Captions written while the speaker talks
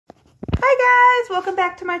Hi guys, welcome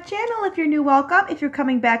back to my channel. If you're new, welcome. If you're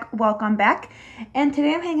coming back, welcome back. And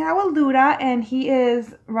today I'm hanging out with Luda, and he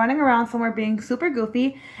is running around somewhere being super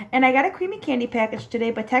goofy. And I got a Creamiicandy package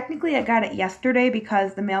today, but technically I got it yesterday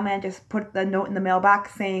because the mailman just put the note in the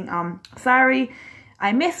mailbox saying, sorry,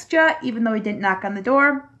 I missed ya, even though he didn't knock on the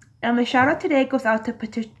door. And the shout out today goes out to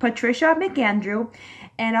Patricia McAndrew.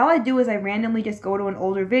 And all I do is I randomly just go to an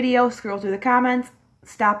older video, scroll through the comments,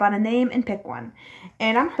 stop on a name, and pick one.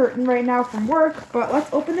 And I'm hurting right now from work, but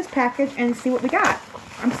let's open this package and see what we got.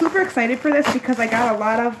 I'm super excited for this because I got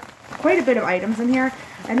quite a bit of items in here.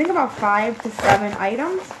 I think about 5 to 7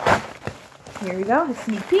 items. Here we go, a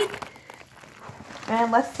sneak peek.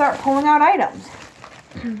 And let's start pulling out items.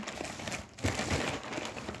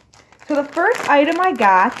 So the first item I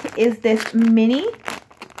got is this mini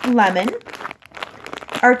lemon,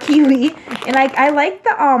 or kiwi. And I like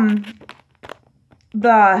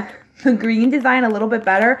the green design a little bit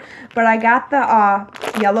better, but I got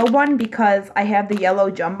the yellow one because I have the yellow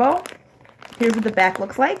jumbo. Here's what the back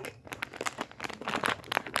looks like.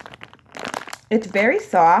 It's very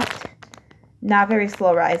soft, not very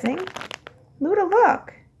slow rising. Luda,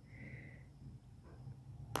 look.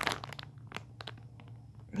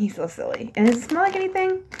 He's so silly. And does it smell like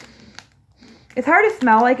anything? It's hard to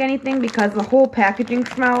smell like anything because the whole packaging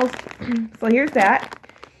smells. So here's that.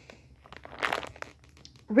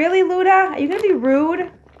 Really, Luda? Are you going to be rude?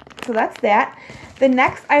 So that's that. The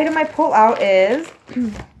next item I pull out is,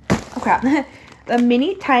 oh crap, the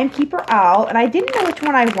mini Timekeeper owl. And I didn't know which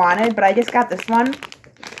one I wanted, but I just got this one.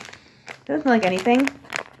 Doesn't smell like anything.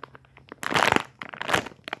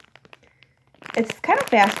 It's kind of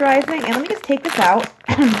fast rising. And let me just take this out.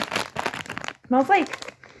 Smells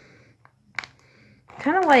like,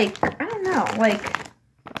 kind of like, I don't know, like,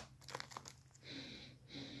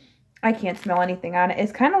 I can't smell anything on it.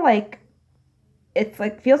 It's kind of like, it's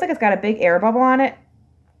like, feels like it's got a big air bubble on it.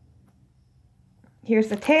 Here's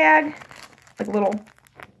the tag, like a little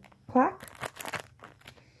plaque.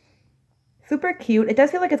 Super cute. It does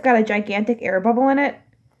feel like it's got a gigantic air bubble in it.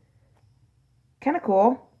 Kind of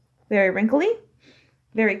cool. Very wrinkly.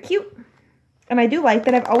 Very cute. And I do like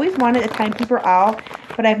that. I've always wanted a Timekeeper owl,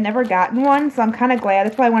 but I've never gotten one, so I'm kind of glad.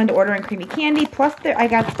 That's why I wanted to order in Creamiicandy. Plus, I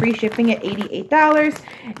got free shipping at $88,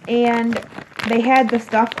 and they had the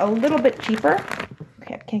stuff a little bit cheaper.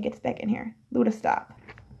 Okay, I can't get this back in here. Luda, stop.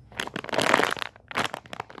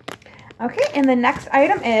 Okay, and the next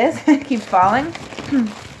item is, it keeps falling,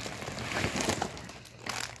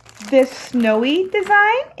 this snowy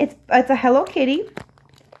design. It's a Hello Kitty,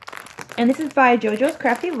 and this is by JoJo's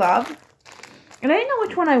Crafty Love. And I didn't know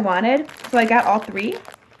which one I wanted, so I got all 3.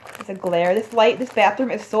 It's a glare. This bathroom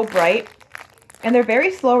is so bright. And they're very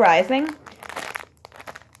slow rising.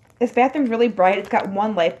 This bathroom's really bright. It's got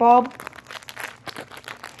 1 light bulb.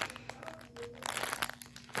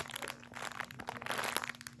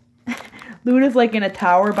 Luna's like in a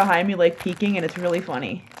tower behind me, like peeking, and it's really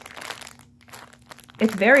funny.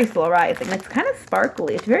 It's very slow rising. It's kind of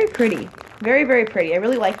sparkly. It's very pretty. Very, very pretty. I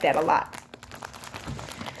really like that a lot.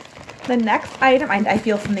 The next item, I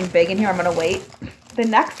feel something big in here. I'm going to wait. The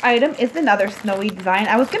next item is another snowy design.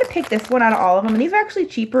 I was going to pick this one out of all of them. And these are actually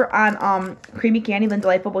cheaper on Creamiicandy than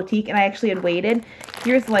Delightful Boutique. And I actually had waited.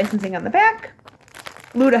 Here's the licensing on the back.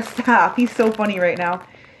 Luda, stop. He's so funny right now.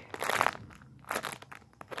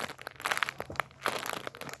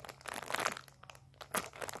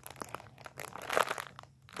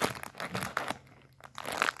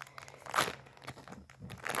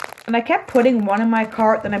 And I kept putting one in my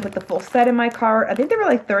cart, then I put the full set in my cart. I think they were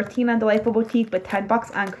like $13 on Delightful Boutique, but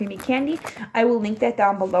 $10 on Creamiicandy. I will link that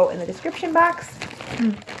down below in the description box.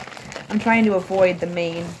 I'm trying to avoid the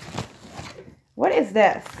main. What is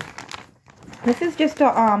this? This is just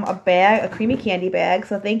a bag, a Creamiicandy bag.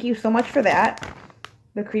 So thank you so much for that.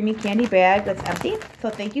 The Creamiicandy bag that's empty. So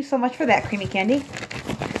thank you so much for that, Creamiicandy.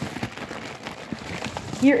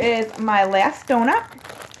 Here is my last donut.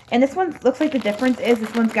 And this one looks like the difference is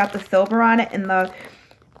this one's got the silver on it and the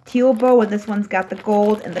teal bow, and this one's got the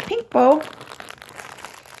gold and the pink bow.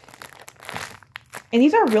 And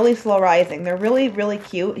these are really slow rising. They're really, really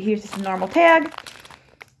cute. Here's just a normal tag.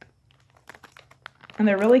 And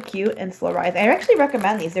they're really cute and slow rising. I actually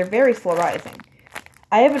recommend these. They're very slow rising.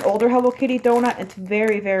 I have an older Hello Kitty donut. It's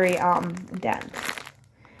very, very dense.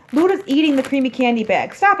 Luda's eating the Creamiicandy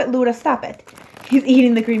bag. Stop it, Luda. Stop it. He's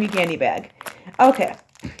eating the Creamiicandy bag. Okay.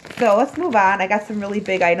 So let's move on. I got some really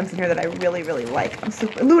big items in here that I really, really like. I'm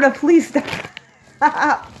super... Luda, please stop.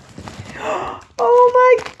 Oh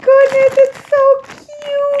my goodness, it's so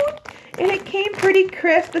cute. And it came pretty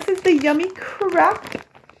crisp. This is the Yummy Crepe.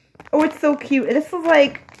 Oh, it's so cute. This is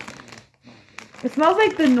like... It smells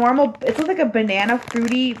like the normal, it smells like a banana,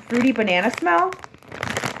 fruity banana smell.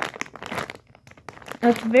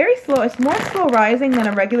 It's very slow. It's more slow rising than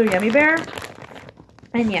a regular Yummiibear.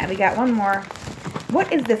 And yeah, we got one more.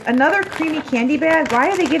 What is this? Another creamy candy bag? Why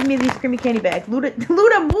are they giving me these creamy candy bags?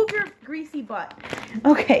 Luda, move your greasy butt.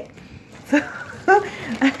 Okay. So,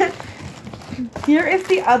 here is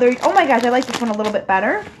the other. Oh my gosh, I like this one a little bit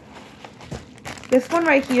better. This one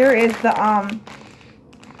right here is the,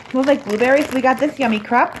 smells like blueberries. So we got this Yummy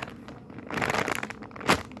Crepe.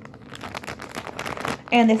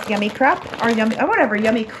 And this Yummy Crepe, or whatever,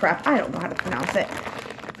 Yummy Crepe. I don't know how to pronounce it.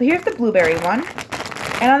 So here's the blueberry one.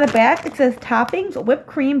 And on the back, it says toppings, whipped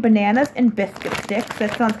cream, bananas, and biscuit sticks.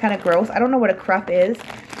 That sounds kind of gross. I don't know what a crepe is,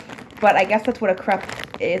 but I guess that's what a crepe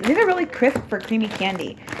is. These are really crisp for creamy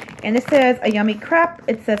candy. And this says a Yummy Crepe.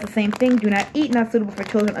 It says the same thing. Do not eat, not suitable for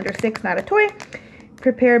children under 6, not a toy.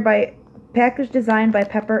 Prepared by, package designed by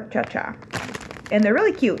Pepper Cha-Cha. And they're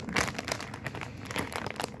really cute.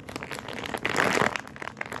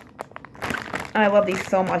 I love these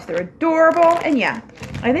so much. They're adorable. And yeah,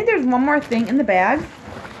 I think there's one more thing in the bag.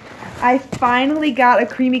 I finally got a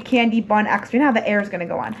Creamiicandy bun extra. Now the air is going to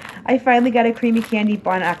go on. I finally got a Creamiicandy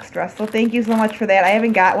bun extra. So thank you so much for that. I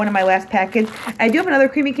haven't got one in my last package. I do have another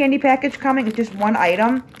Creamiicandy package coming. It's just one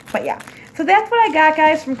item. But yeah. So that's what I got,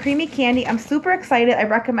 guys, from Creamiicandy. I'm super excited. I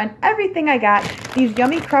recommend everything I got. These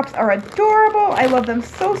Yummy Crepes are adorable. I love them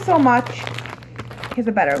so, so much. Here's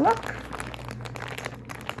a better look.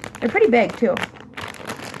 They're pretty big, too.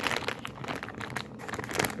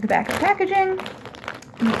 The back of the packaging.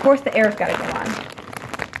 And of course, the air's got to go on.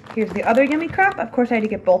 Here's the other Yummy Crepe. Of course, I had to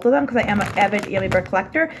get both of them because I am an avid Yummiibear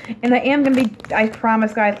collector. And I am going to be, I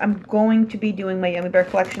promise, guys, I'm going to be doing my Yummiibear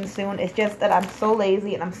collection soon. It's just that I'm so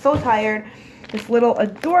lazy and I'm so tired. This little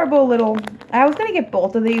adorable little, I was going to get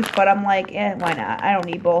both of these, but I'm like, why not? I don't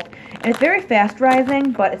need both. And it's very fast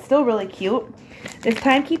rising, but it's still really cute. This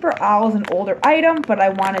Timekeeper owl is an older item, but I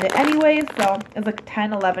wanted it anyways, so it's like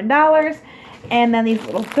 $10, $11. And then these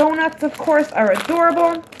little donuts, of course, are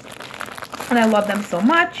adorable. And I love them so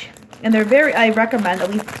much. And they're very, I recommend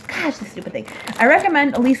at least, gosh, this stupid thing. I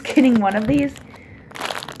recommend at least getting one of these.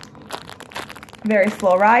 Very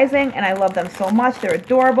slow rising, and I love them so much. They're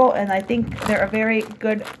adorable, and I think they're a very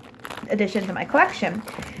good addition to my collection.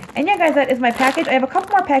 And yeah, guys, that is my package. I have a couple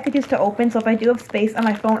more packages to open, so if I do have space on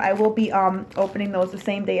my phone, I will be opening those the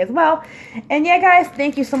same day as well. And yeah, guys,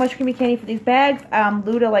 thank you so much, Creamiicandy, for these bags.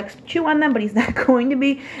 Luda likes to chew on them, but he's not going to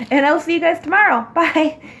be. And I'll see you guys tomorrow.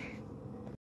 Bye!